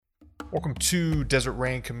Welcome to Desert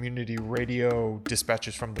Rain Community Radio,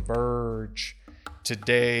 Dispatches from the Verge.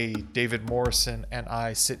 Today, David Morrison and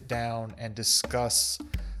I sit down and discuss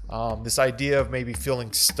this idea of maybe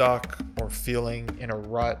feeling stuck or feeling in a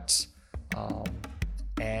rut,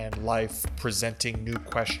 and life presenting new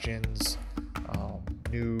questions,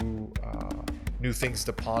 new things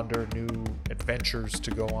to ponder, new adventures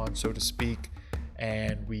to go on, so to speak.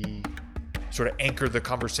 And we sort of anchor the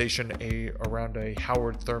conversation around a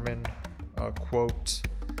Howard Thurman quote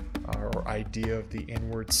or idea of the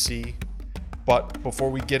inward sea. But before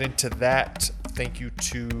we get into that, thank you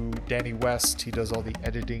to Danny West. He does all the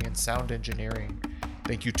editing and sound engineering.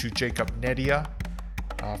 Thank you to Jacob Nedia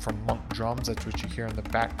from Monk Drums. That's what you hear in the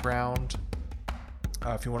background.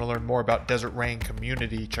 If you want to learn more about Desert Rain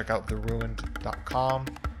Community, check out theruined.com.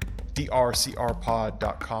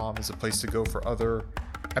 drcrpod.com is a place to go for other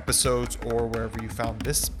episodes or wherever you found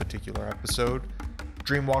this particular episode.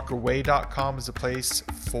 Dreamwalkerway.com is a place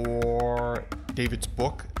for David's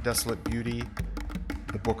book, Desolate Beauty,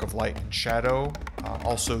 the Book of Light and Shadow.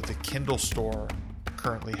 Also, the Kindle store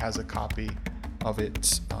currently has a copy of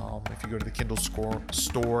it. If you go to the Kindle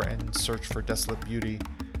store and search for Desolate Beauty,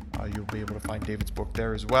 you'll be able to find David's book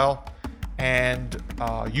there as well. And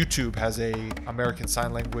YouTube has a American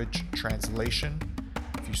Sign Language translation.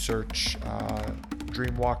 If you search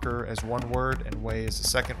Dreamwalker as one word and Way as a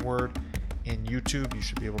second word in YouTube, you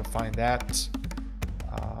should be able to find that.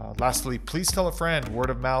 Lastly, please tell a friend. Word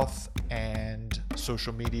of mouth and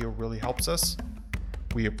social media really helps us.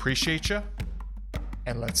 We appreciate you,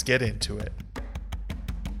 and let's get into it.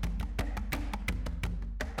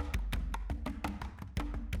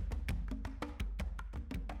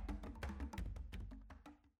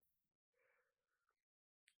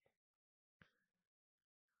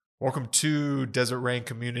 Welcome to Desert Rain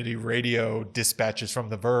Community Radio, Dispatches from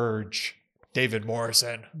the Verge. David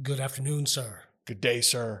Morrison. Good afternoon, sir. Good day,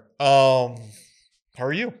 sir. How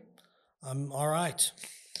are you? I'm all right.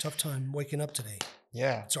 Tough time waking up today.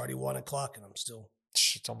 Yeah. It's already 1 o'clock and It's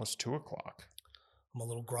almost 2 o'clock. I'm a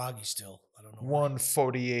little groggy still. I don't know.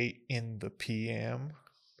 1:48 in the PM.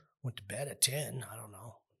 Went to bed at 10. I don't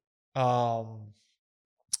know.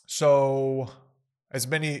 So as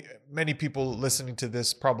many people listening to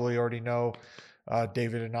this probably already know,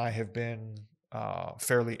 David and I have been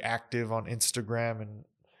fairly active on Instagram and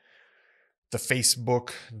the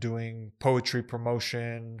Facebook doing poetry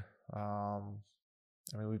promotion. I've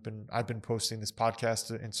been posting this podcast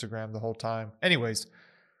to Instagram the whole time. Anyways,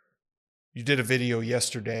 you did a video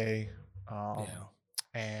yesterday,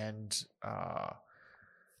 and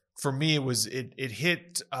for me it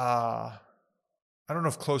hit. I don't know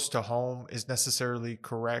if close to home is necessarily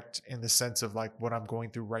correct in the sense of like what I'm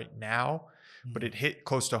going through right now, but it hit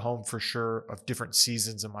close to home for sure of different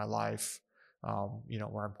seasons in my life,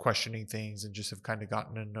 where I'm questioning things and just have kind of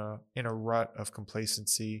gotten in a rut of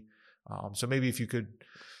complacency. So maybe if you could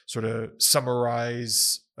sort of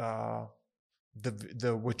summarize the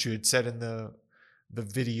what you had said in the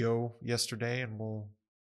video yesterday, and we'll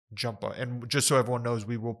jump on. And just so everyone knows,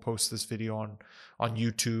 we will post this video on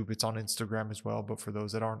YouTube. It's on Instagram as well, but for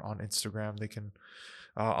those that aren't on Instagram, they can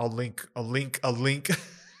I'll link a link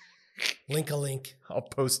I'll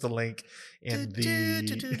post the link in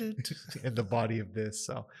in the body of this.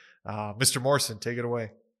 So Mr. Morrison, take it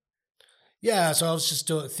away. Yeah, so I was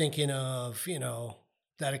just thinking of,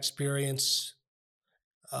 that experience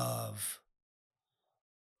of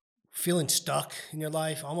feeling stuck in your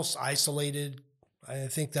life, almost isolated. I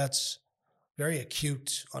think that's very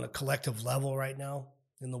acute on a collective level right now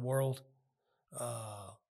in the world.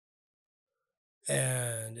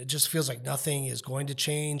 And it just feels like nothing is going to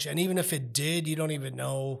change. And even if it did, you don't even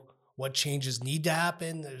know what changes need to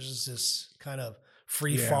happen. There's just this kind of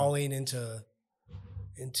free falling into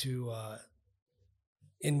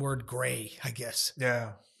inward gray, I guess.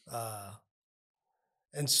 Yeah.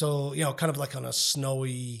 And so, kind of like on a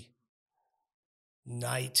snowy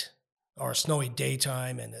night or a snowy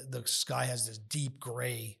daytime, and the sky has this deep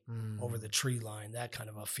gray over the tree line, that kind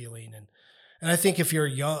of a feeling. And I think if you're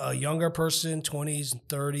a younger person, 20s and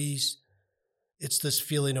 30s, it's this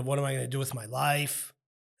feeling of what am I going to do with my life?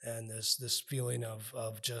 And this feeling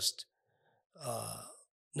of just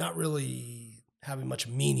not really having much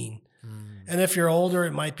meaning. And if you're older,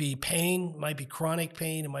 it might be pain, might be chronic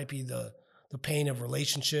pain. It might be the pain of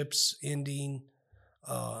relationships ending.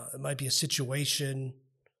 It might be a situation,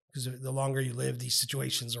 because the longer you live, these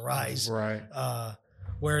situations arise. Right.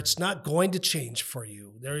 Where it's not going to change for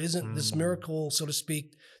you. There isn't this miracle, so to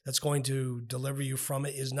speak, that's going to deliver you from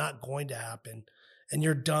it is not going to happen. And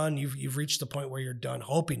you're done. You've reached the point where you're done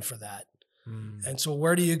hoping for that. And so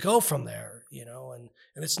where do you go from there? You know, and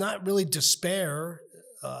it's not really despair.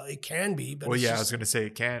 It can be, but well, it's yeah, just, I was going to say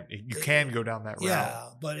you can go down that route. yeah,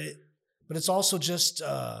 but it's also just,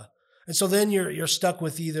 and so then you're stuck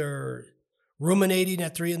with either ruminating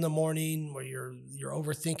at 3 a.m, where you're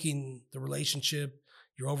overthinking the relationship,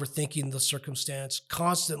 you're overthinking the circumstance,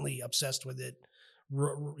 constantly obsessed with it,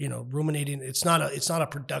 you know, ruminating. It's not a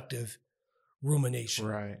productive rumination.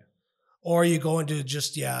 Right. Or you go into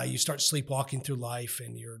just, you start sleepwalking through life,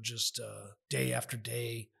 and you're just day after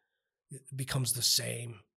day, it becomes the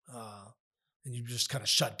same. And you just kind of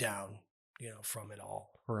shut down, you know, from it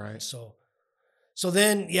all. Right. So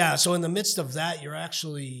then, so in the midst of that, you're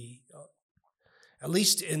actually, at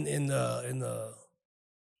least in the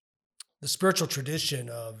spiritual tradition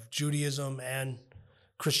of Judaism and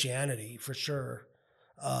Christianity, for sure,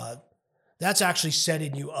 that's actually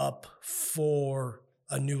setting you up for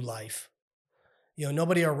a new life. You know,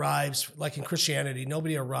 nobody arrives, like in Christianity,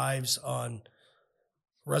 nobody arrives on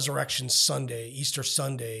Resurrection Sunday, Easter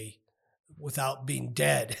Sunday, without being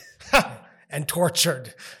dead and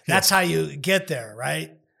tortured. That's how you get there,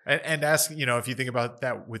 right? And ask, you know, if you think about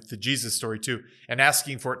that with the Jesus story too, and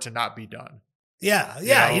asking for it to not be done. Yeah. You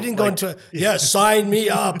know, He didn't go into, sign me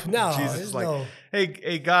up. No. Jesus is like,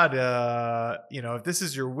 hey, God, you know, if this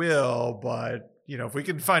is your will, but, you know, if we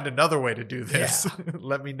can find another way to do this,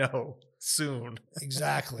 let me know soon.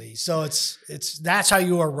 Exactly. So that's how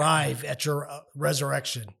you arrive at your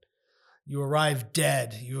resurrection. You arrive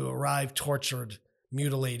dead. You arrive tortured,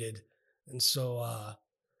 mutilated. And so,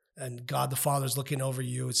 and God the Father's looking over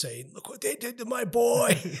you and saying, look what they did to my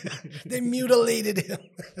boy. They mutilated him.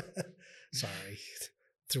 Sorry.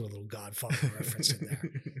 Threw a little Godfather reference in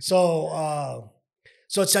there.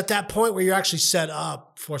 So it's at that point where you're actually set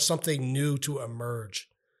up for something new to emerge.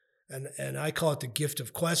 And I call it the gift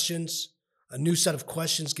of questions. A new set of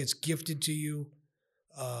questions gets gifted to you.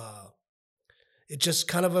 It just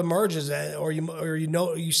kind of emerges, or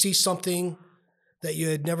you see something that you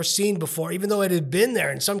had never seen before, even though it had been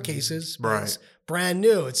there in some cases. But it's brand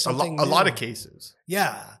new. It's something a lot of cases.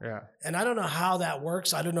 Yeah. Yeah. And I don't know how that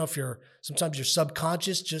works. I don't know if sometimes your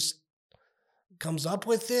subconscious just comes up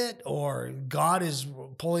with it, or God is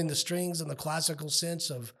pulling the strings in the classical sense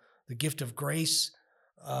of the gift of grace.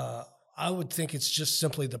 I would think it's just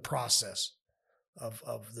simply the process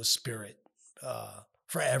of the Spirit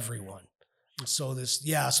for everyone. And so this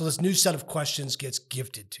new set of questions gets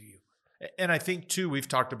gifted to you. And I think too, we've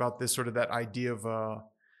talked about this sort of that idea of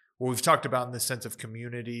we've talked about in the sense of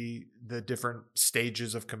community, the different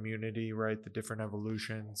stages of community, right? The different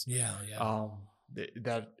evolutions. Yeah.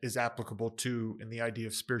 That is applicable to in the idea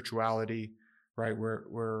of spirituality, right?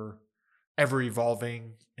 We're ever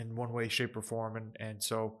evolving in one way, shape, or form. And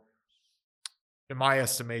so in my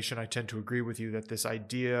estimation, I tend to agree with you that this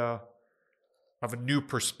idea of a new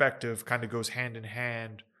perspective kind of goes hand in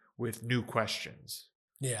hand with new questions.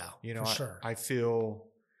 Yeah, you know, for sure. I feel,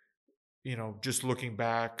 you know, just looking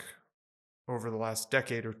back over the last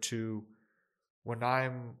decade or two, when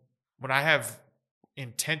I have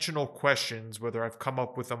intentional questions, whether I've come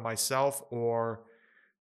up with them myself or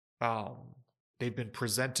they've been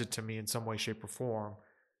presented to me in some way, shape, or form,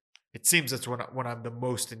 it seems that's when I'm the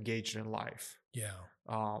most engaged in life. Yeah.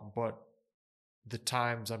 But the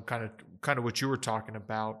times I'm kind of what you were talking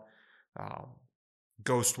about,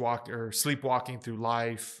 sleepwalking through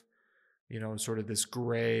life, you know, sort of this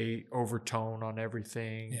gray overtone on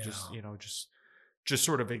everything, just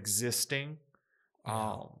sort of existing,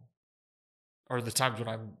 are the times when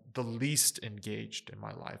I'm the least engaged in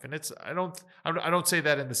my life. And I don't say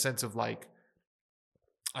that in the sense of like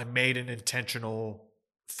I made an intentional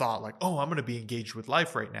thought like, oh, I'm going to be engaged with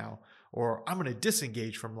life right now, or I'm going to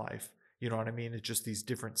disengage from life. You know what I mean? It's just these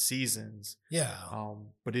different seasons. Yeah.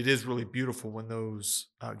 But it is really beautiful when those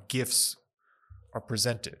gifts are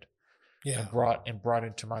presented and brought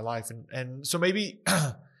into my life. And so maybe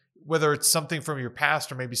whether it's something from your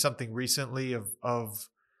past or maybe something recently of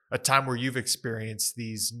a time where you've experienced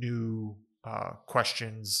these new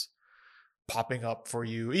questions popping up for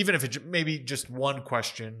you, even if it's maybe just one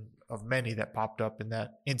question of many that popped up in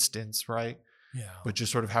that instance, right? Yeah. But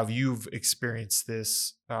just sort of how you've experienced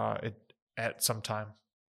this at some time.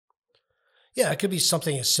 Yeah, it could be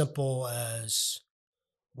something as simple as,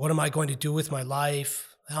 what am I going to do with my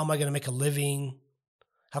life? How am I going to make a living?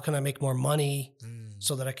 How can I make more money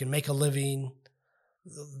so that I can make a living?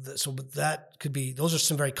 So that could be, those are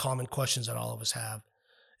some very common questions that all of us have.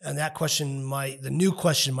 And that question the new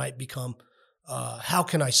question might become, how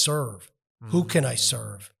can I serve? Who can I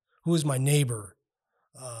serve? Who is my neighbor?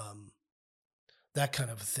 That kind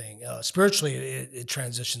of a thing. Spiritually, it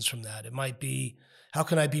transitions from that. It might be, How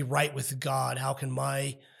can I be right with God? How can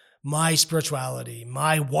my spirituality,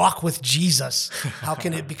 my walk with Jesus, how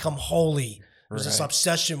can it become holy? There's this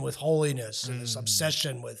obsession with holiness and this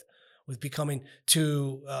obsession with becoming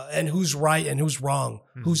and who's right and who's wrong,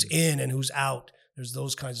 who's in and who's out. There's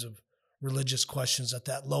those kinds of religious questions at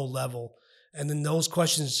that low level. And then those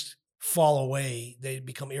questions fall away. They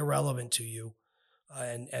become irrelevant to you.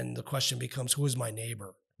 And the question becomes, who is my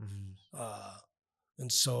neighbor?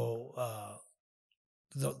 And so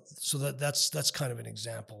that's kind of an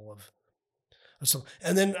example of some.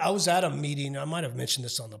 And then I was at a meeting. I might have mentioned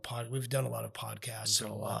this on the pod. We've done a lot of podcasts.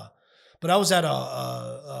 But I was at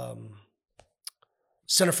a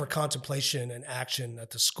Center for Contemplation and Action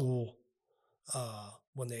at the school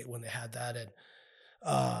when they had that,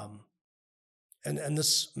 and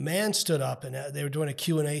this man stood up, and they were doing a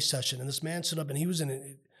Q&A session, and this man stood up, and he was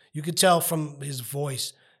you could tell from his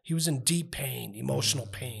voice, he was in deep pain, emotional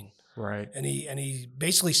pain. Right. And he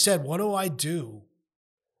basically said, what do I do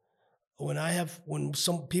when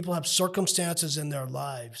some people have circumstances in their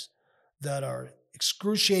lives that are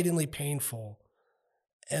excruciatingly painful,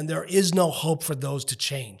 and there is no hope for those to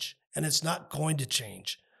change, and it's not going to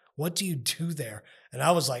change? What do you do there? And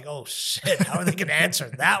I was like, oh shit, how are they going to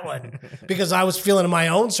answer that one? Because I was feeling in my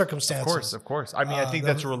own circumstances. Of course. I mean, I think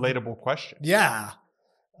that's a relatable question. Yeah.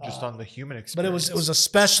 Just on the human experience. But it was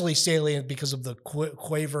especially salient because of the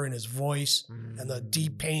quaver in his voice and the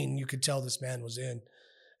deep pain you could tell this man was in.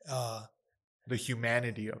 The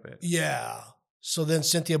humanity of it. Yeah. So then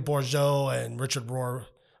Cynthia Bourgeau and Richard Rohr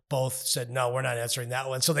both said, no, we're not answering that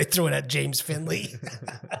one. So they threw it at James Finley,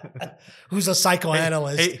 who's a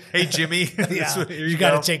psychoanalyst. Hey Jimmy. Yeah, you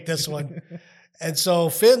got to take this one. And so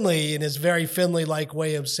Finley, in his very Finley-like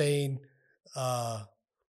way of saying,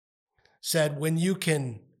 said, when you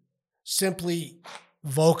can simply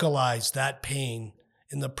vocalize that pain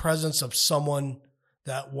in the presence of someone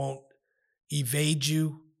that won't evade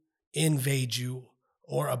you, invade you,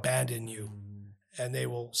 or abandon you, and they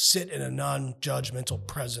will sit in a non-judgmental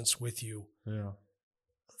presence with you,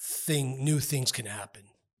 new things can happen.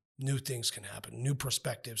 New things can happen. New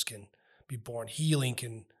perspectives can be born. Healing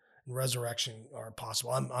and resurrection are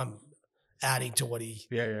possible. I'm adding to what he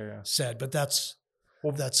said, but that's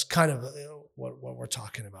kind of what we're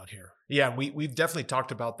talking about here. Yeah, we've definitely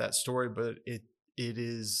talked about that story, but it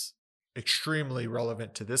is extremely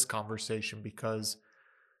relevant to this conversation because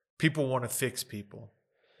people want to fix people.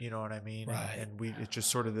 You know what I mean? Right. And it's just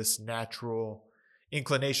sort of this natural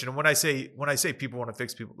inclination. And when I say people want to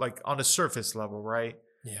fix people, like on a surface level, right?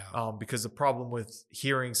 Yeah. Because the problem with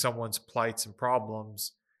hearing someone's plights and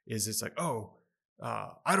problems is it's like,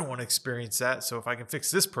 I don't want to experience that. So if I can fix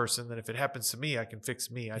this person, then if it happens to me, I can fix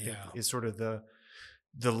me. I think is sort of the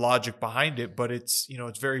logic behind it. But it's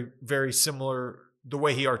very, very similar. The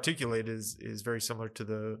way he articulated is very similar to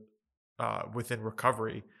the within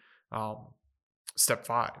recovery. Step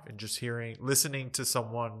 5, and just listening to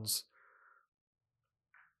someone's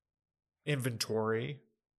inventory,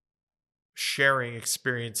 sharing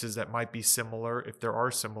experiences that might be similar if there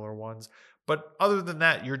are similar ones. But other than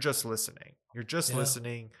that, you're just listening. You're just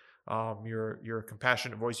listening. You're a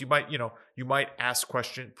compassionate voice. You might ask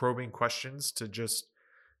probing questions to just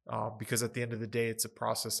because at the end of the day, it's a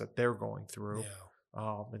process that they're going through.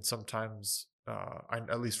 Yeah. And sometimes,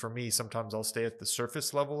 at least for me, sometimes I'll stay at the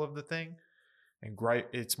surface level of the thing. And gripe,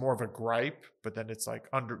 it's more of a gripe, but then it's like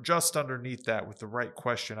just underneath that with the right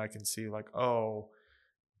question, I can see like,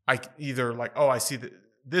 I see that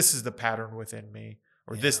this is the pattern within me,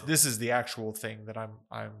 or this is the actual thing that I'm.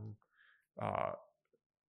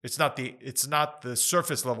 It's not the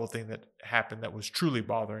surface level thing that happened that was truly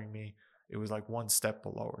bothering me. It was like one step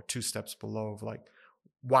below or 2 steps below of like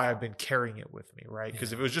why I've been carrying it with me, right?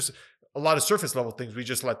 Because if it was just a lot of surface level things, we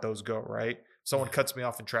just let those go, right? Someone cuts me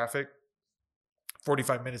off in traffic.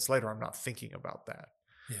 45 minutes later, I'm not thinking about that.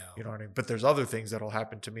 Yeah. You know what I mean? But there's other things that'll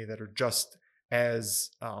happen to me that are just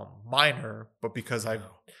as minor, but because I've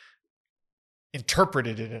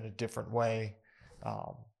interpreted it in a different way.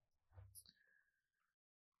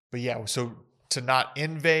 But yeah, so to not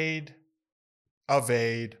invade,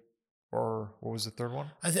 evade, or what was the third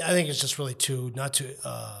one? I think it's just really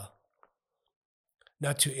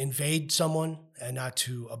not to invade someone and not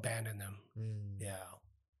to abandon them. Yeah.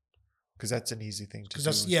 Because that's an easy thing to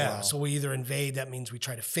do. Well. So we either invade, that means we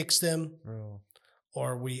try to fix them,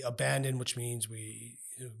 or we abandon, which means we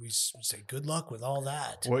say good luck with all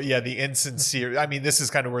that. Well, yeah, the insincere. I mean, this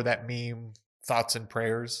is kind of where that meme thoughts and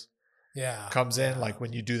prayers comes in. Like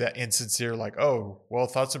when you do that insincere, like, oh, well,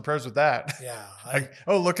 thoughts and prayers with that. Yeah.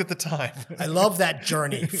 Look at the time. I love that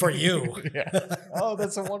journey for you. Oh,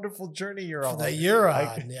 that's a wonderful journey you're on. That you're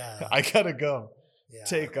on. I gotta go.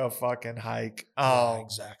 take a fucking hike. Yeah,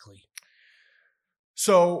 exactly.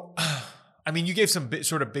 So, I mean, you gave some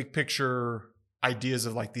sort of big picture ideas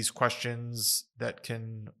of like these questions that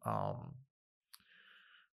can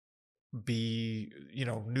be,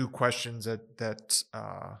 new questions that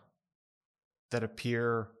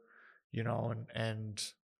appear, and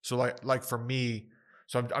so like for me,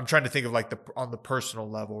 so I'm trying to think of like on the personal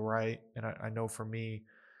level, right? And I know for me,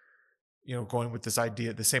 going with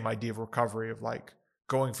the same idea of recovery, of like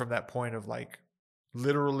going from that point of like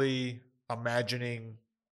literally imagining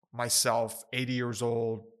myself 80 years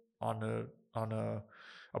old on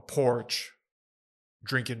a porch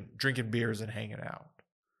drinking beers and hanging out.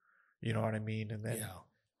 You know what I mean? And then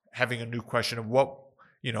having a new question of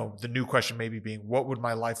the new question maybe being, what would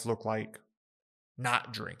my life look like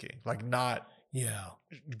not drinking? Like not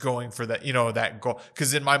going for that, that goal.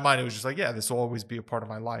 Because in my mind, it was just like, this will always be a part of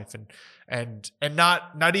my life. And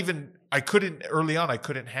not even, I couldn't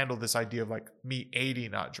handle this idea of like me 80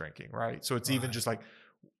 not drinking, right? So it's even just like,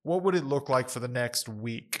 what would it look like for the next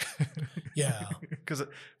week? Yeah. Because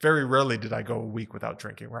very rarely did I go a week without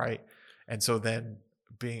drinking, right? And so then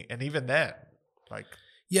even then, like.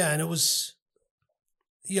 Yeah, and it was,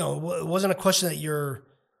 it wasn't a question that your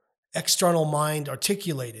external mind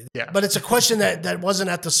articulated. Yeah. But it's a question that wasn't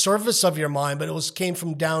at the surface of your mind, but it came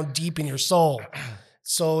from down deep in your soul.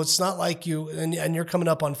 So it's not like and you're coming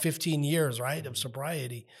up on 15 years, right, of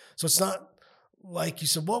sobriety. So it's not like you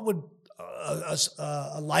said, what would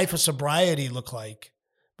a life of sobriety look like?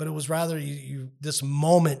 But it was rather this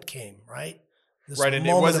moment came, right? This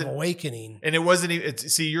moment of awakening. And it wasn't even,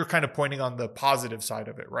 see, you're kind of pointing on the positive side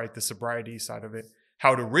of it, right? The sobriety side of it.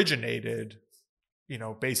 How it originated,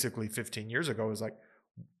 basically 15 years ago was like,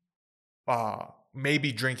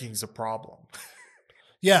 maybe drinking's a problem.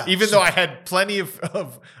 Yeah. Even though I had plenty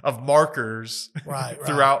of markers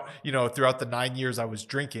throughout, right. Throughout the 9 years I was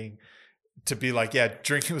drinking, to be like,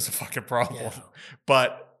 drinking was a fucking problem. Yeah.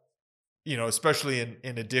 But, especially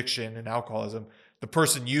in addiction and alcoholism, the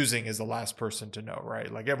person using is the last person to know,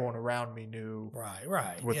 right? Like everyone around me knew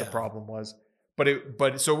what the problem was.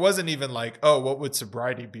 So it wasn't even like, oh, what would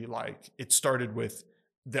sobriety be like? It started with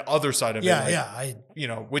the other side of it.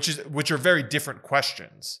 Which are very different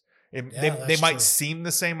questions. They might seem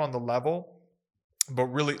the same on the level, but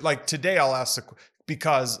really, like today I'll ask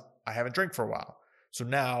because I haven't drank for a while. So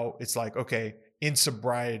now it's like, okay, in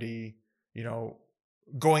sobriety,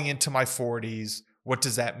 going into my 40s, what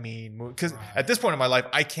does that mean? Because at this point in my life,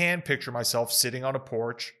 I can picture myself sitting on a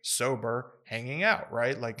porch, sober, hanging out,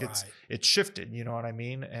 right? Like it's shifted, you know what I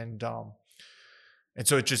mean? And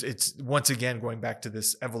so it's once again going back to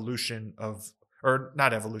this evolution or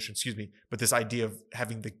not evolution, excuse me, but this idea of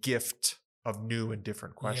having the gift of new and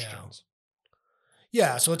different questions.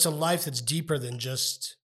 Yeah. So it's a life that's deeper than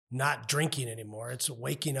just not drinking anymore. It's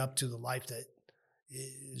waking up to the life that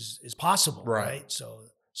is possible, right?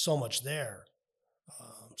 So much there.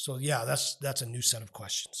 That's a new set of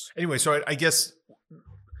questions. Anyway, so I guess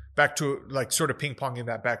back to like sort of ping ponging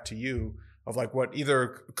that back to you of like what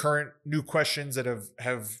either current new questions that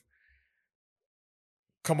have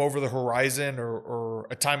come over the horizon or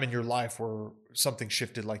a time in your life where something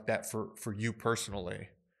shifted like that for you personally,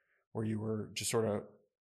 where you were just sort of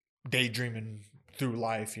daydreaming through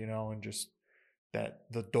life, and just that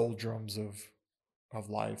the doldrums of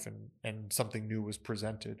life and something new was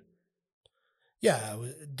presented. Yeah,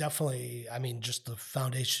 definitely. I mean, just the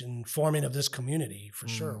foundation forming of this community for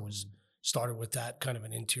sure was started with that kind of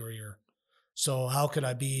an interior. So how could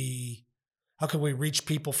we reach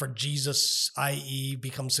people for Jesus, i.e.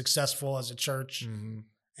 become successful as a church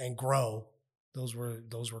and grow? Those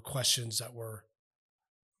were questions that were,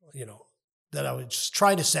 that I was just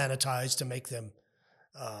trying to sanitize to make them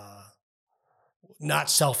not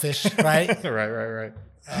selfish, right? Right.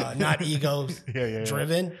 Not ego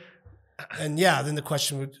driven. And then the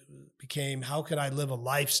question became, how can I live a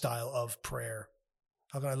lifestyle of prayer?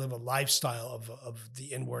 How can I live a lifestyle of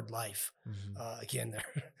the inward life?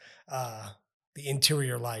 The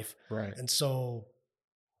interior life. Right. And so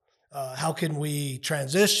how can we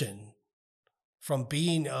transition from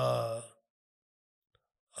being a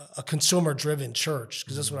consumer-driven church?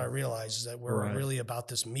 Because that's what I realized, is that we're really about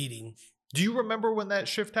this meeting. Do you remember when that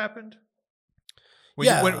shift happened?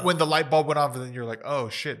 When the light bulb went off, and then you're like, oh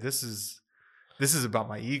shit, this is about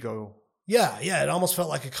my ego. Yeah. It almost felt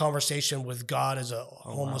like a conversation with God as a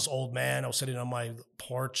homeless old man. I was sitting on my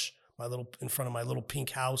porch, in front of my little pink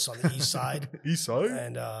house on the east side. East side?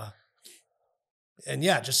 And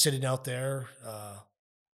just sitting out there.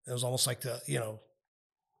 It was almost like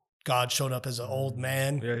God showed up as an old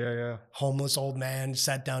man. Yeah. Homeless old man,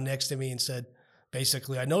 sat down next to me and said,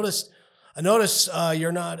 basically, I noticed I notice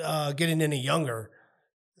you're not getting any younger,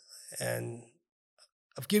 and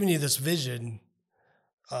I've given you this vision,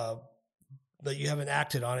 uh, but you haven't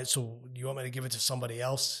acted on it. So you want me to give it to somebody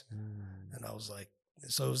else? And I was like,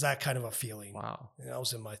 so it was that kind of a feeling. Wow. And I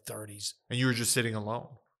was in my 30s. And you were just sitting alone.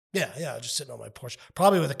 Yeah, just sitting on my porch,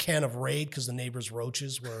 probably with a can of Raid because the neighbors'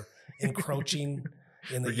 roaches were encroaching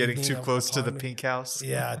in the We're getting too close to the upon me. pink house.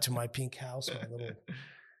 Yeah, to my pink house,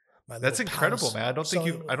 my That's little incredible, palace. man.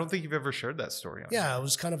 I don't think you've ever shared that story. Yeah, it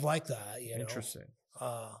was kind of like that. Interesting.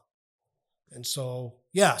 And so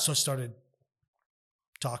I started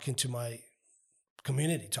talking to my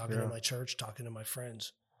community, talking to my church, talking to my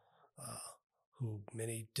friends, who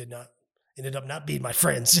many ended up not being my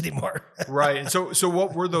friends anymore. Right. And so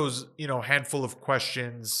what were those, handful of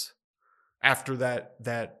questions after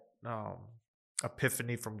that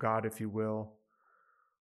epiphany from God, if you will,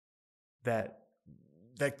 that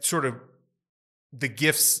sort of the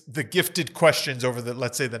gifted questions over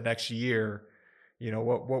let's say the next year,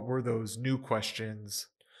 what were those new questions?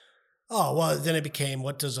 Oh, well, then it became,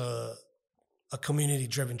 what does a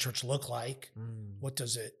community-driven church look like? What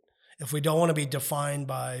does it, if we don't want to be defined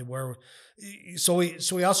by where, so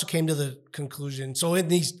we also came to the conclusion, so in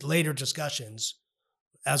these later discussions,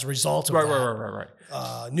 as a result of right.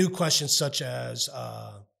 New questions such as,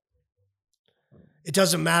 it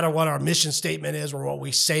doesn't matter what our mission statement is or what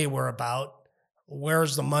we say we're about,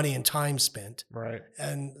 where's the money and time spent? Right.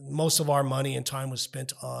 And most of our money and time was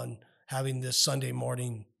spent on having this Sunday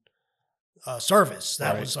morning service.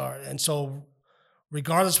 That was and so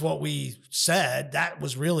regardless of what we said, that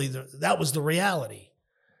was really the reality.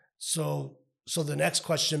 So the next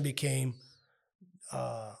question became,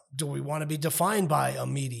 do we want to be defined by a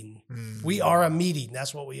meeting? We are a meeting.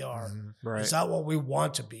 That's what we are. Right. Is that what we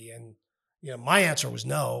want to be? And my answer was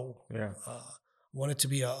no. Yeah. Want it to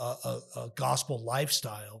be a gospel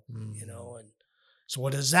lifestyle, and so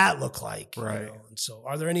what does that look like? Right. And so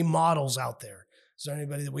are there any models out there? Is there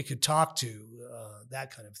anybody that we could talk to?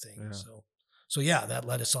 That kind of thing. Yeah. So that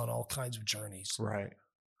led us on all kinds of journeys. Right.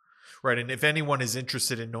 Right. And if anyone is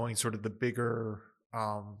interested in knowing sort of the bigger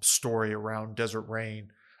story around Desert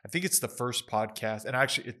Rain, I think it's the first podcast. And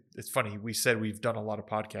actually, it's funny. We said we've done a lot of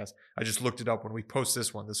podcasts. I just looked it up. When we post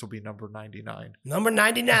this one, this will be number 99. Number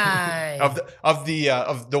 99 of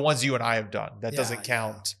the ones you and I have done. That doesn't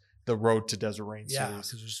count the Road to Desert Rain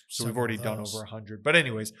series. So we've already done over 100. But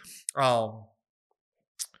anyways,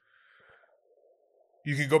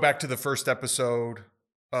 you can go back to the first episode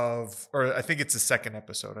or I think it's the second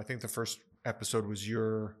episode. I think the first episode was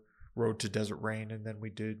your Road to Desert Rain, and then we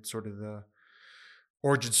did sort of the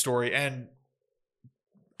origin story. And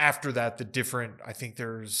after that, I think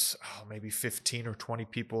there's maybe 15 or 20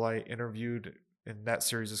 people I interviewed, and that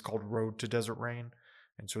series is called Road to Desert Rain.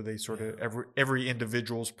 And so they sort of every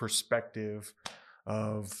individual's perspective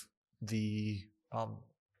of the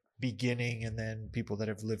beginning, and then people that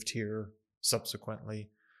have lived here subsequently.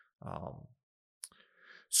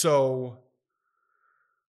 So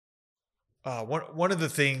one of the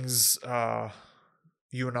things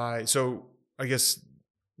you and I, so I guess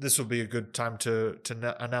this will be a good time to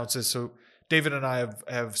announce this. So David and I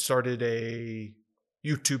have started a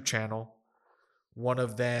YouTube channel. One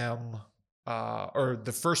of them, or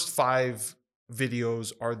the first 5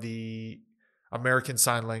 videos are the American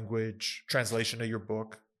Sign Language translation of your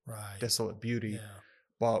book, right, Desolate Beauty. Yeah.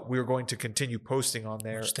 But we're going to continue posting on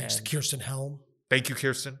there. Thanks to Kirsten Helm. Thank you,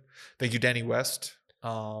 Kirsten. Thank you, Danny West.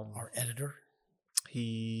 Our editor.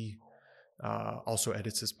 He also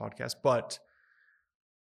edits this podcast. But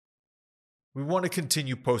we want to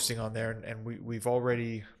continue posting on there. And we've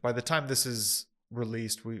already, by the time this is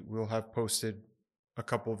released, we'll have posted a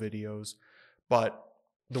couple videos. But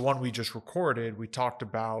the one we just recorded, we talked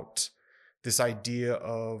about this idea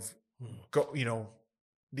of,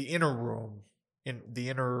 the inner room, in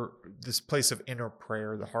this place of inner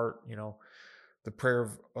prayer, the heart, the prayer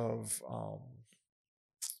of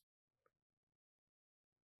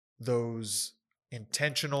those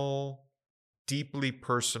intentional, deeply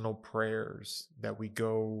personal prayers that we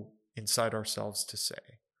go inside ourselves to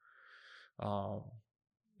say. The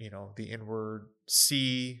inward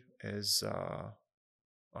C is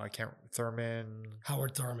Howard Thurman.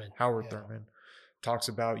 Thurman talks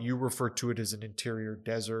about, you refer to it as an interior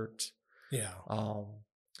desert. Yeah.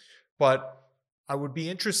 But I would be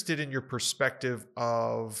interested in your perspective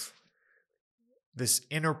of this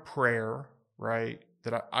inner prayer, right?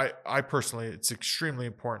 That I personally, it's extremely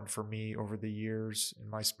important for me over the years in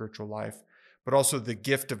my spiritual life, but also the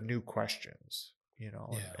gift of new questions,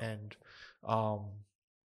 and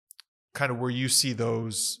kind of where you see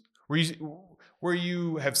those, where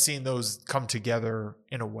you have seen those come together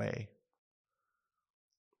in a way.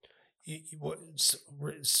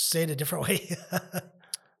 say it a different way.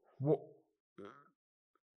 Well,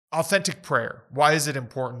 authentic prayer. Why is it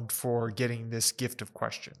important for getting this gift of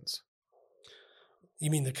questions? You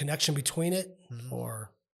mean the connection between it,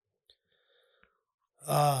 or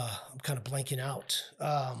I'm kind of blanking out.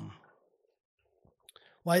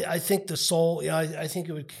 Well, I think the soul. I think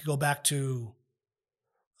it would go back to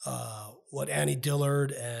what Annie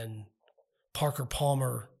Dillard and Parker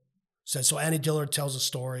Palmer said. So Annie Dillard tells a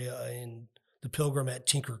story in The Pilgrim at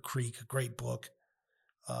Tinker Creek, a great book.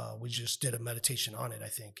 We just did a meditation on it, I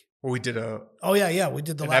think. Well, we did we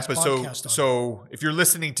did the last episode. podcast on So if you're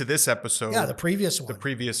listening to this episode, the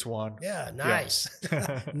previous one. Yeah, nice.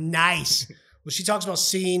 Yeah. Nice. Well, she talks about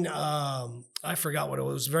seeing, I forgot what it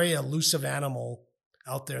was, a very elusive animal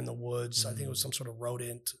out there in the woods. I think it was some sort of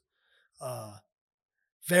rodent.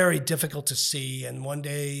 Very difficult to see. And one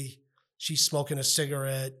day she's smoking a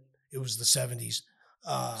cigarette. It was the 70s.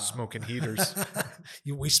 Smoking heaters.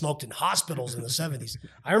 We smoked in hospitals in the 70s.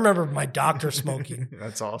 I remember my doctor smoking.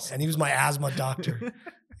 That's awesome. And he was my asthma doctor.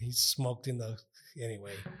 He smoked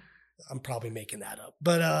anyway, I'm probably making that up,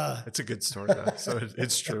 but it's a good story though. So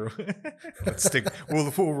it's true. Let's stick.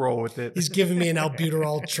 We'll roll with it. He's giving me an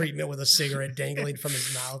albuterol treatment with a cigarette dangling from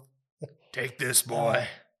his mouth. Take this, boy.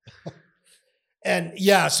 And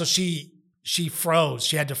yeah, so she froze.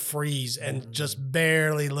 She had to freeze and just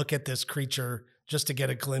barely look at this creature just to get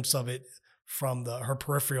a glimpse of it from her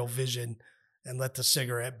peripheral vision, and let the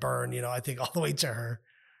cigarette burn, I think all the way to her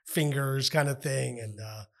fingers kind of thing. And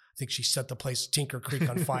I think she set the place Tinker Creek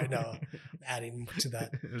on fire. No, adding to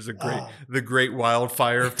that. There's the great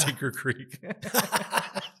wildfire of Tinker Creek.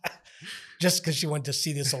 Just because she went to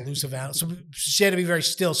see this elusive animal. So she had to be very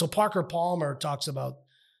still. So Parker Palmer talks about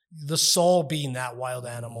the soul being that wild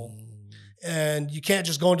animal. And you can't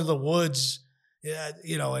just go into the woods,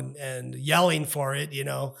 and yelling for it,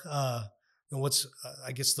 what's,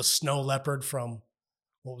 I guess, the snow leopard from,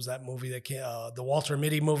 what was that movie that came, the Walter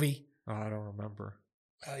Mitty movie? Oh, I don't remember.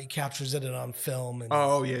 He captures it on film. And,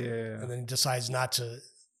 yeah. And then he decides not to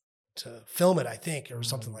film it, I think, or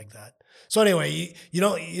something like that. So anyway, you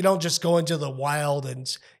don't just go into the wild and,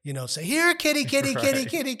 say, here, kitty, kitty, Right. kitty,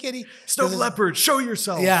 kitty, kitty. Snow leopard, show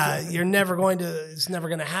yourself. Yeah, it's never going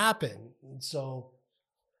to happen. And so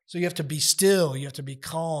you have to be still, you have to be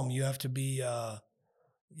calm, you have to be,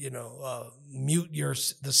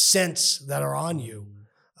 mute the scents that are on you,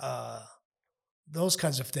 those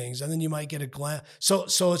kinds of things. And then you might get a glance.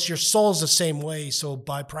 So it's your soul's the same way. So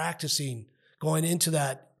by practicing going into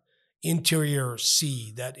that interior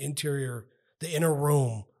sea, the inner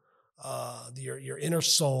room, your inner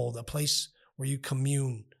soul, the place where you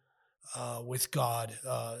commune with God,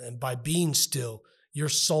 and by being still, your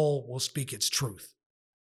soul will speak its truth.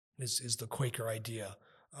 Is the Quaker idea.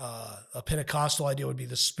 A Pentecostal idea would be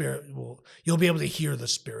the Spirit you'll be able to hear the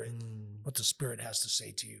Spirit, what the Spirit has to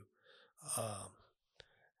say to you.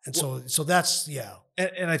 So that's, yeah.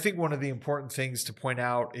 And I think one of the important things to point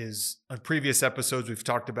out is on previous episodes, we've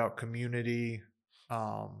talked about community.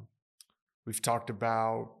 We've talked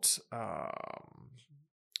about,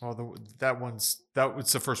 that was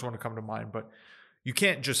the first one to come to mind, but you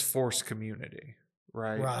can't just force community,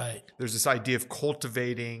 right? Right. There's this idea of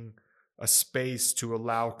cultivating a space to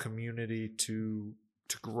allow community to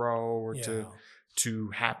grow or to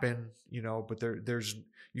happen, but there's,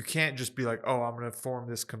 you can't just be like, oh, I'm going to form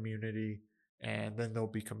this community and then there'll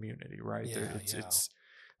be community, right?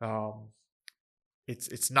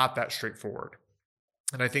 It's not that straightforward.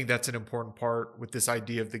 And I think that's an important part with this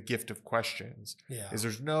idea of the gift of questions. Is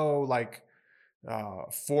there's no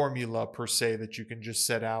formula per se that you can just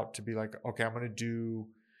set out to be like, okay, I'm going to do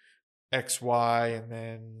X, Y, and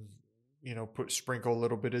then, sprinkle a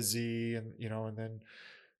little bit of Z and, and then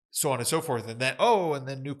so on and so forth. And then, and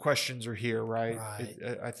then new questions are here, right?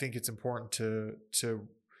 I think it's important to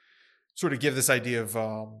sort of give this idea of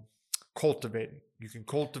cultivating. You can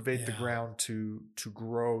cultivate the ground to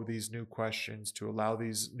grow these new questions, to allow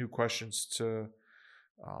these new questions to,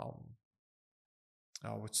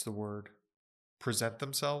 what's the word? Present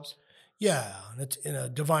themselves? Yeah, it's in a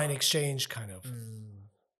divine exchange kind of.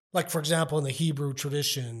 Like, for example, in the Hebrew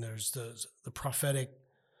tradition, there's the prophetic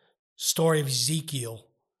story of Ezekiel,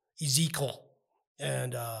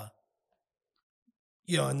 and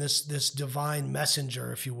and this divine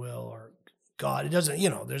messenger, if you will, or God. It doesn't,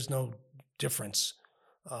 there's no difference.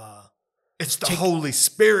 It's the Holy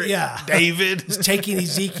Spirit, David. He's taking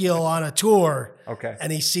Ezekiel on a tour, okay,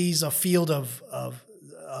 and he sees a field of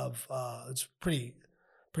it's pretty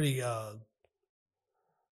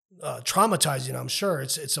traumatizing, I'm sure.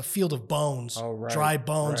 It's a field of bones, dry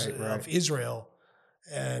bones of Israel,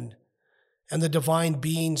 and And the divine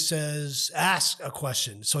being says, ask a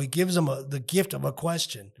question. So he gives him the gift of a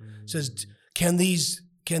question. Says, can these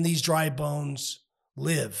dry bones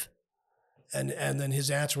live? And then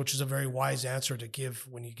his answer, which is a very wise answer to give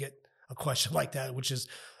when you get a question like that, which is,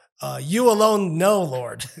 you alone know,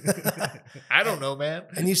 Lord. I don't know, man.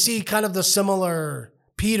 And you see kind of the similar,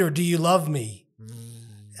 Peter, do you love me?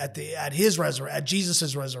 At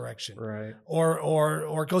Jesus' resurrection. Right.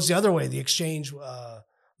 Or it goes the other way, the exchange,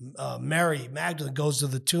 Mary Magdalene goes to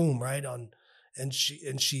the tomb, right? And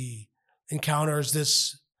she encounters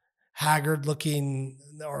this haggard looking,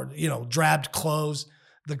 or, drabbed clothes,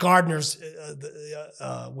 the gardeners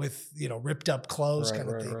with, ripped up clothes, kind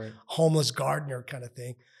of thing, right. Homeless gardener kind of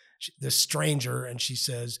thing, this stranger. And she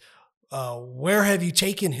says, where have you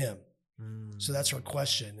taken him? So that's her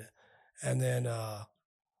question. And then,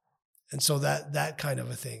 and so that kind of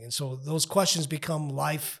a thing. And so those questions become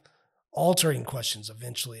life altering questions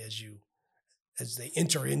eventually as they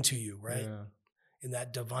enter into you, right? Yeah. In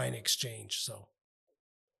that divine exchange. So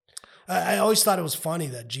I always thought it was funny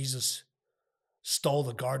that Jesus stole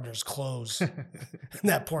the gardener's clothes and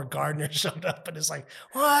that poor gardener showed up and it's like,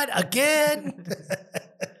 what, again?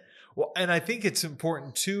 Well, and I think it's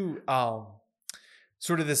important too,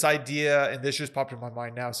 sort of this idea, and this just popped in my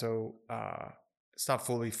mind now, so it's not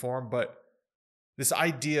fully formed, but this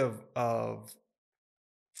idea of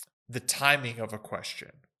the timing of a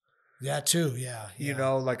question. Yeah, too. Yeah.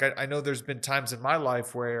 Like I know there's been times in my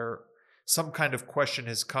life where some kind of question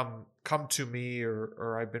has come to me,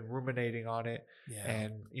 or I've been ruminating on it. Yeah.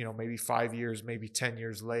 And, maybe 5 years, maybe 10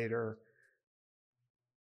 years later,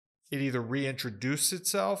 it either reintroduced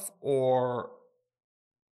itself or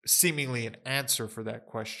seemingly an answer for that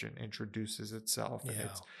question introduces itself. Yeah. And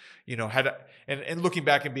it's, and looking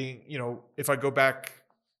back and being, if I go back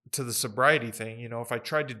to the sobriety thing, if I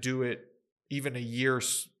tried to do it even a year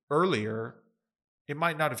earlier, it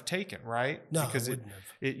might not have taken, right? No, because it wouldn't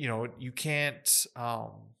have. You can't,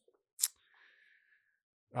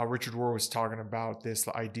 Richard Rohr was talking about this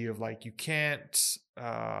idea of like, you can't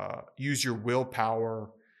use your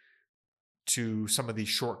willpower to some of these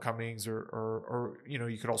shortcomings or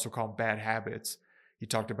you could also call them bad habits. He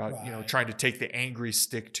talked about, Right. Trying to take the angry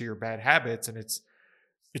stick to your bad habits, and it's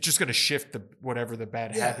just going to shift whatever the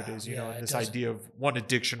bad habit is, and this idea of one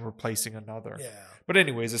addiction replacing another. Yeah. But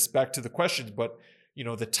anyways, it's back to the questions, but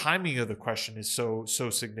the timing of the question is so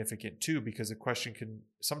significant too, because the question can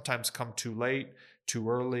sometimes come too late, too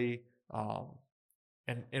early.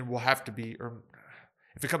 And will have to be, or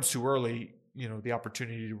if it comes too early, the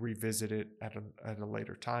opportunity to revisit it at a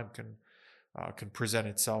later time can present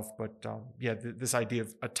itself. But this idea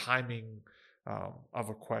of a timing of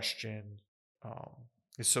a question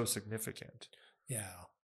is so significant.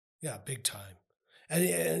 Yeah, big time.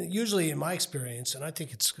 And usually in my experience, and I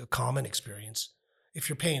think it's a common experience, if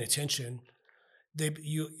you're paying attention,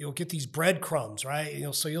 you'll get these breadcrumbs, right?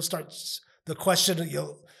 So you'll start the question,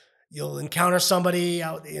 you'll encounter somebody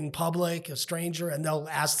out in public, a stranger, and they'll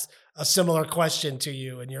ask a similar question to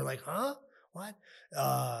you, and you're like, huh? What?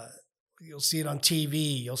 You'll see it on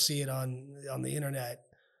TV, you'll see it on the internet.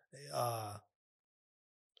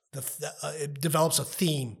 It develops a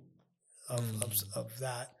theme of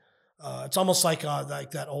that. It's almost like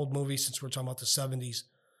that old movie, since we're talking about the 70s,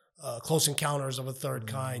 Close Encounters of a Third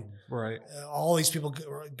Kind. Right. All these people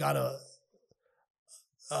got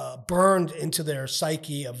burned into their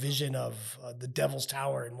psyche a vision of the Devil's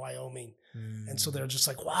Tower in Wyoming. And so they're just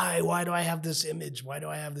like, why do I have this image? Why do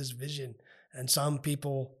I have this vision? And some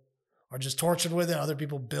people are just tortured with it. Other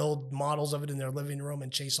people build models of it in their living room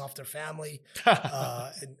and chase off their family.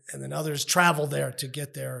 And then others travel there to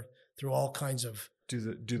get there through all kinds of do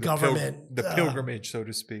the government the pilgrimage, so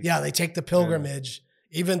to speak. Yeah, they take the pilgrimage,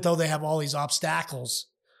 even though they have all these obstacles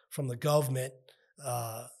from the government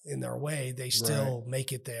in their way. They still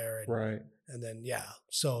make it there, and then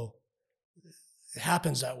so it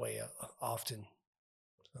happens that way often.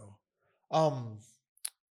 So,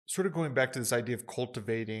 sort of going back to this idea of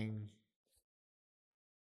cultivating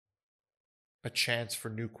a chance for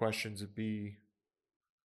new questions to be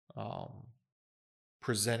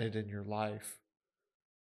presented in your life.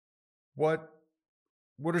 What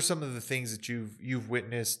are some of the things that you've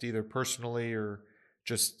witnessed, either personally or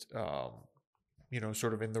just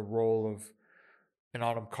sort of in the role of an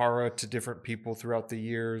Anamkara to different people throughout the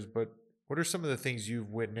years? But what are some of the things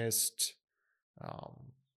you've witnessed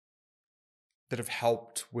that have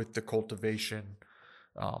helped with the cultivation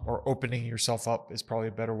or opening yourself up is probably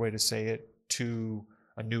a better way to say it, to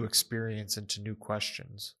a new experience and to new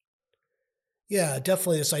questions? Yeah,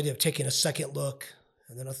 definitely this idea of taking a second look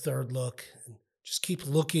and then a third look and just keep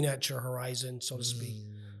looking at your horizon, so to speak.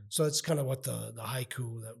 So it's kind of what the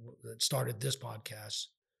haiku that started this podcast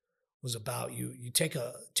was about. You take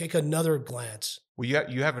another glance. Well,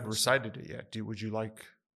 you haven't recited it yet. Would you like?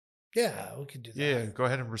 Yeah, we could do that. Yeah, go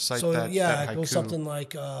ahead and recite so, that. Yeah, that it haiku. goes something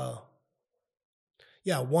like,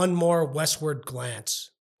 one more westward glance.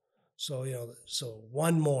 So, so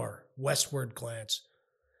one more westward glance.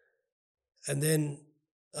 And then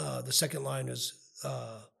the second line is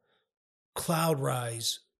cloud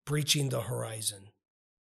rise breaching the horizon.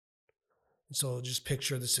 And so just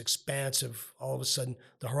picture this expansive, all of a sudden,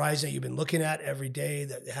 the horizon that you've been looking at every day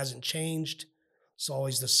that hasn't changed. It's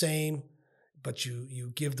always the same, but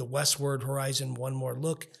you give the westward horizon one more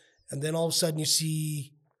look, and then all of a sudden you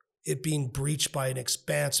see it being breached by an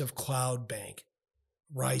expansive cloud bank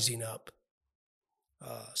rising up.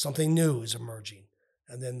 Something new is emerging.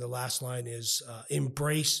 And then the last line is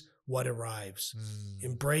embrace what arrives.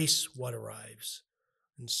 Embrace what arrives.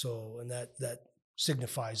 And that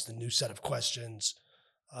signifies the new set of questions.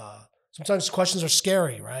 Sometimes questions are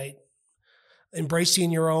scary, right?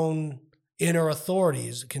 Embracing your own inner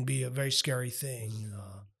authorities can be a very scary thing.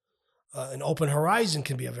 An open horizon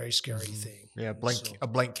can be a very scary thing. Yeah, a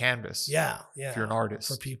blank canvas. Yeah. If you're an artist.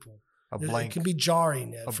 For people. It can be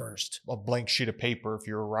jarring at first. A blank sheet of paper if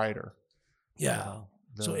you're a writer. Yeah.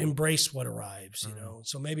 So embrace what arrives,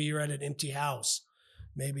 So maybe you're at an empty house.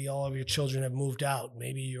 Maybe all of your children have moved out.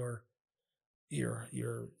 Maybe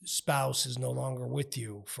your spouse is no longer with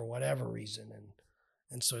you for whatever reason.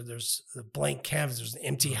 And so there's the blank canvas, there's an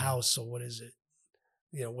empty house. So what is it?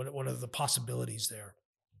 What are the possibilities there?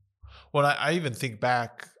 Well, I even think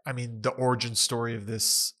back, the origin story of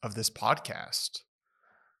this podcast,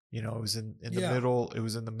 it was in the middle, it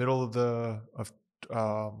was in the middle of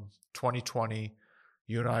 2020.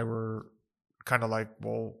 You and I were kind of like,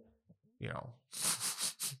 well,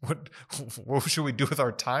 what should we do with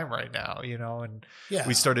our time right now? And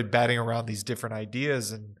we started batting around these different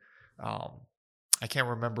ideas, and I can't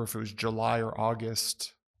remember if it was July or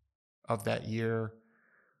August of that year.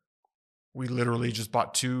 We literally just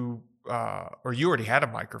bought two, or you already had a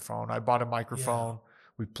microphone. I bought a microphone. Yeah.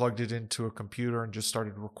 We plugged it into a computer and just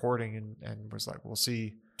started recording, and was like, we'll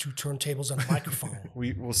see. 2 turntables and a microphone.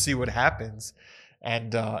 We'll see what happens.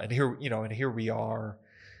 And here we are,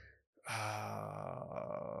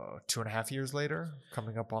 2.5 years later,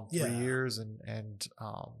 coming up on 3 years. And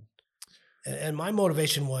my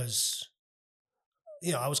motivation was,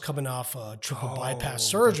 I was coming off a triple bypass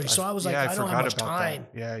surgery. So I was like, I don't have much time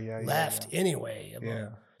left anyway.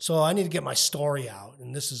 So I need to get my story out.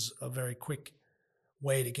 And this is a very quick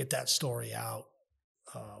way to get that story out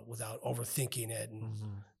without overthinking it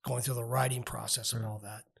and going through the writing process and all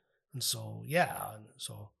that. And so,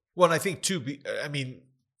 well, and I think too,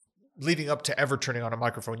 leading up to ever turning on a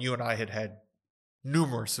microphone, you and I had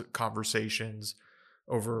numerous conversations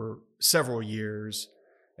over several years.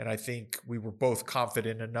 And I think we were both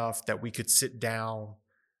confident enough that we could sit down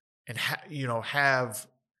and have,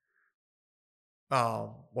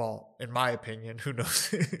 well, in my opinion, who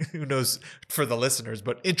knows for the listeners,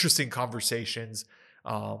 but interesting conversations.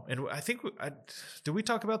 And I think, did we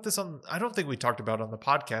talk about this I don't think we talked about it on the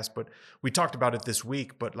podcast, but we talked about it this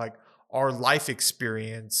week. But like, our life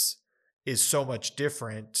experience is so much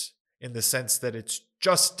different in the sense that it's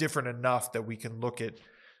just different enough that we can look at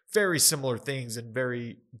very similar things in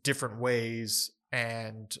very different ways.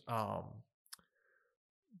 And,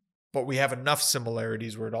 but we have enough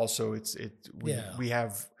similarities where it also, we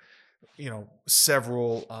have,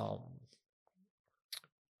 several,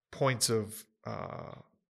 points of,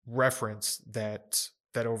 reference that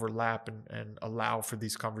overlap and allow for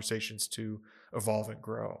these conversations to evolve and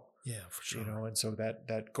grow. Yeah, for sure. And so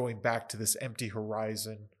that going back to this empty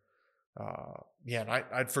horizon, and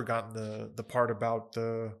I'd forgotten the part about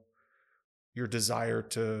your desire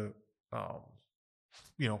to,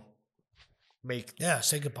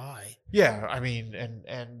 say goodbye. Yeah.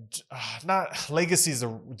 And not legacy is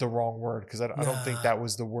the wrong word. Cause I don't think that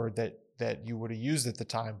was the word that you would have used at the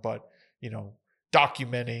time, but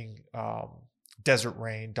documenting, desert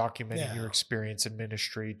rain, documenting your experience in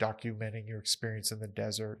ministry, documenting your experience in the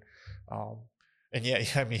desert. And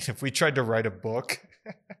if we tried to write a book,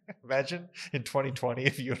 imagine in 2020,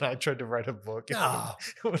 if you and I tried to write a book, it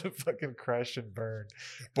would have fucking crashed and burned.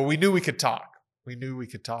 But we knew we could talk.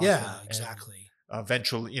 Yeah, exactly. And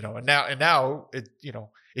eventually, and now it,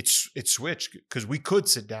 it's switched because we could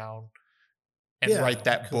sit down and write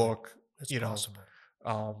that book. It's possible.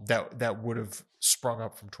 That would have sprung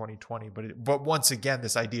up from 2020, but once again,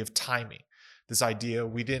 this idea of timing, this idea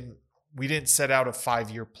we didn't set out a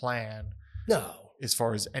 5-year plan. No, as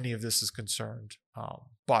far as any of this is concerned,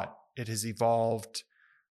 but it has evolved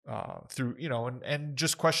through, and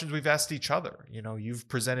just questions we've asked each other. You've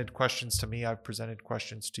presented questions to me, I've presented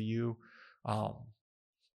questions to you.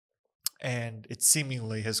 And it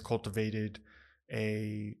seemingly has cultivated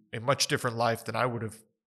a much different life than I would have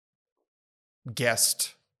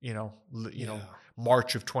guessed,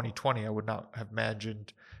 March of 2020. I would not have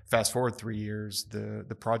imagined, fast forward 3 years,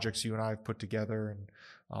 the projects you and I have put together, and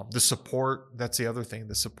the support. That's the other thing,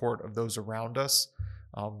 the support of those around us,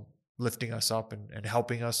 lifting us up and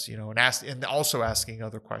helping us, and also asking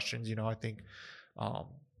other questions. I think, I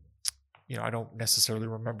don't necessarily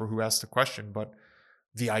remember who asked the question, but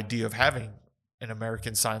the idea of having an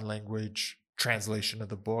American Sign Language translation of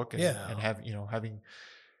the book, and having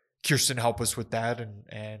Kirsten help us with that,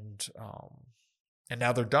 and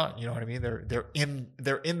now they're done. You know what I mean? They're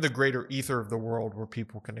in the greater ether of the world where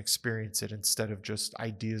people can experience it instead of just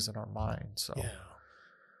ideas in our mind. So,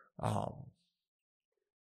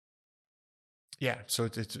 so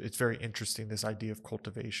it's very interesting, this idea of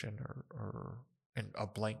cultivation or a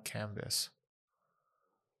blank canvas.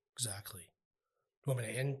 Exactly. You want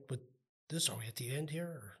me to end with this? Are we at the end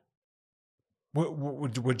here? What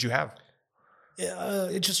would you have?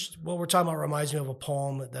 It just, what we're talking about reminds me of a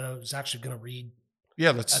poem that I was actually going to read.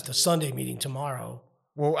 Yeah, let's at the Sunday meeting tomorrow.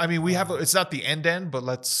 Well, I mean, we have it's not the end, but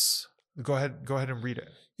let's go ahead and read it.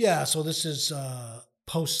 Yeah, so this is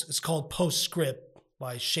it's called Postscript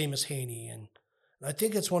by Seamus Heaney, and I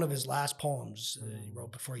think it's one of his last poems that he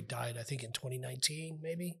wrote before he died. I think in 2019,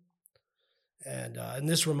 maybe. And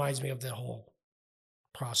this reminds me of the whole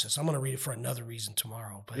process. I'm going to read it for another reason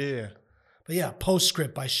tomorrow. But yeah,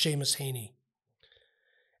 Postscript by Seamus Heaney.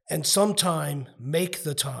 And sometime make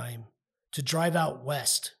the time to drive out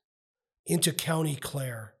west into County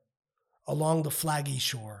Clare along the flaggy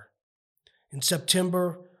shore in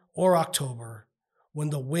September or October, when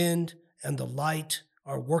the wind and the light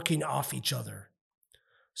are working off each other,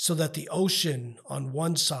 so that the ocean on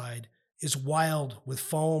one side is wild with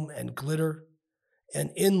foam and glitter,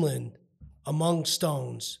 and inland among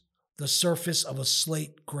stones the surface of a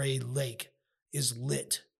slate gray lake is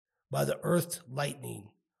lit by the earth lightning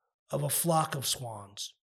of a flock of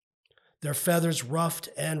swans, their feathers ruffed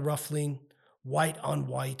and ruffling, white on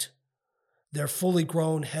white, their fully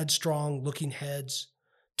grown, headstrong-looking heads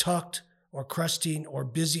tucked or cresting or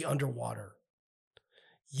busy underwater.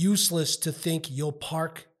 Useless to think you'll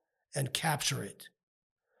park and capture it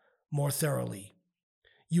more thoroughly.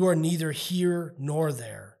 You are neither here nor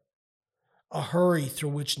there, a hurry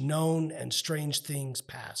through which known and strange things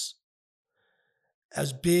pass.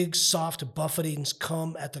 As big, soft buffetings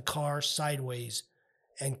come at the car sideways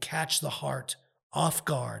and catch the heart off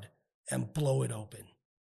guard and blow it open.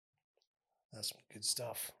 That's some good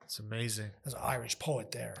stuff. It's amazing. There's an Irish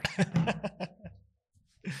poet there.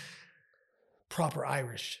 Proper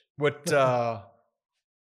Irish. What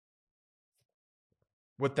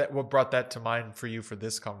brought that to mind for you for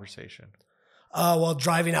this conversation? Well,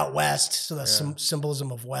 driving out west, so that's some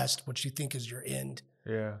symbolism of west, which you think is your end.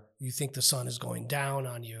 Yeah. You think the sun is going down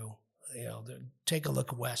on you. Take a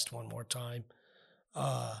look west one more time.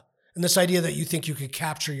 And this idea that you think you could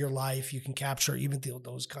capture your life, you can capture even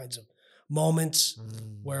those kinds of moments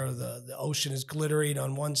where the ocean is glittering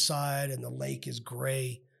on one side and the lake is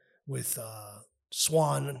gray with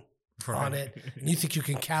swan on it. And you think you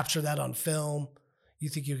can capture that on film. You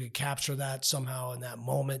think you could capture that somehow in that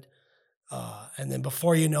moment. And then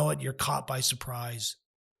before you know it, you're caught by surprise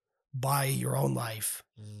by your own life.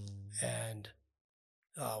 And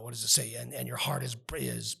what does it say? And your heart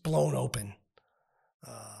is blown open.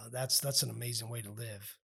 That's an amazing way to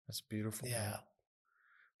live. That's beautiful. Yeah.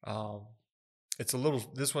 This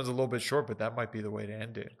one's a little bit short, but that might be the way to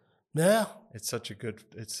end it. Yeah. It's such a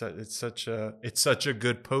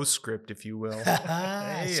good postscript, if you will.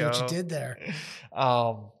 I see what you did there.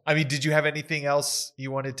 I mean, did you have anything else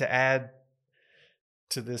you wanted to add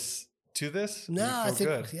to this? No, I think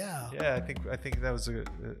good? Yeah, I think that was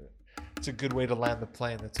it's a good way to land the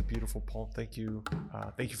plane. That's a beautiful poem. Thank you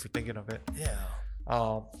for thinking of it. Yeah.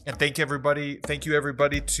 And thank you everybody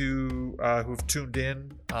to who've tuned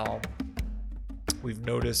in. We've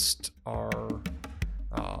noticed our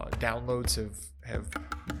downloads have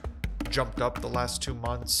jumped up the last 2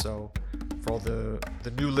 months. So for all the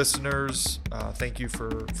new listeners, thank you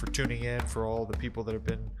for tuning in. For all the people that have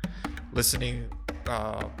been listening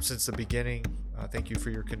since the beginning, thank you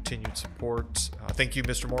for your continued support. Thank you,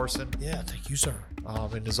 Mr. Morrison. Yeah, thank you, sir.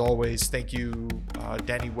 And as always, thank you,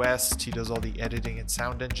 Danny West. He does all the editing and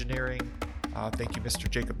sound engineering. Thank you, Mr.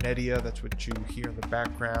 Jacob Nedia. That's what you hear in the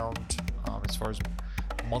background. As far as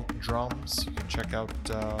Monk drums, you can check out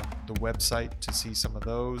the website to see some of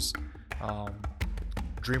those.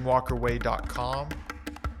 Dreamwalkerway.com.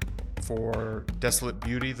 for Desolate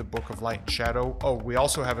Beauty, the Book of Light and Shadow. Oh, we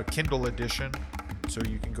also have a Kindle edition, so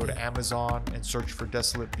you can go to Amazon and search for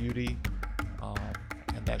Desolate Beauty,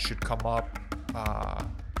 and that should come up.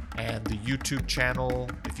 And the YouTube channel,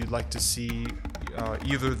 if you'd like to see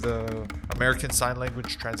either the American Sign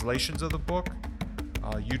Language translations of the book,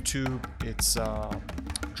 YouTube, it's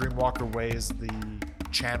Dreamwalker Way is the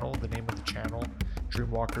channel, the name of the channel.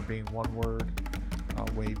 Dreamwalker being one word,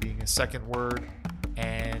 Way being a second word.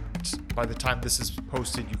 And by the time this is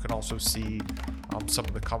posted, you can also see some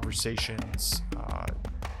of the conversations.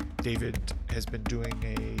 David has been doing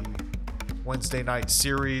a Wednesday night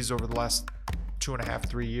series over the last 2.5,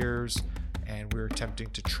 3 years, and we're attempting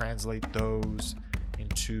to translate those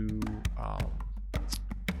into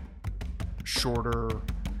shorter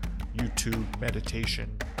YouTube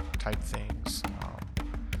meditation type things.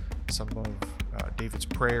 Some of David's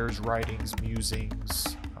prayers, writings,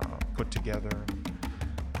 musings put together,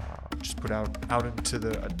 just put out into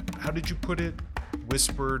the, how did you put it?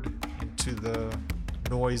 Whispered into the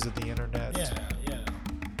noise of the internet. Yeah.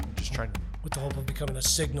 I'm just trying to, with the hope of becoming a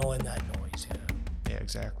signal in that noise. Yeah,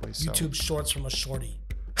 exactly. So, YouTube shorts from a shorty.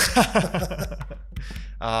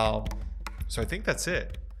 So I think that's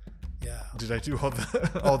it. Yeah. Did I do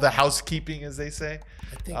all the housekeeping, as they say?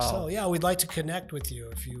 I think so. Yeah, we'd like to connect with you.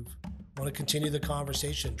 If you want to continue the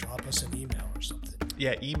conversation, drop us an email or something.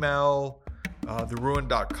 Yeah, email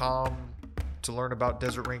theruin.com to learn about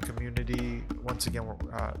Desert Rain Community. Once again, we're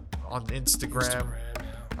on Instagram.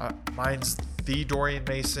 Mine's the Dorian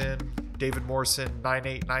Mason, David Morrison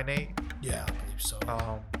 9898. Yeah, I believe so.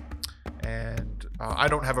 And I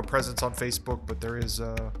don't have a presence on Facebook, but there is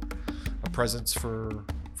a presence for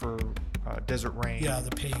Desert Rain. Yeah,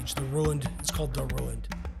 the page, The Ruined. It's called The Ruined.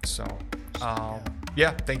 So,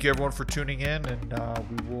 yeah, thank you everyone for tuning in, and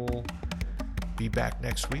we will be back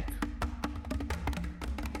next week.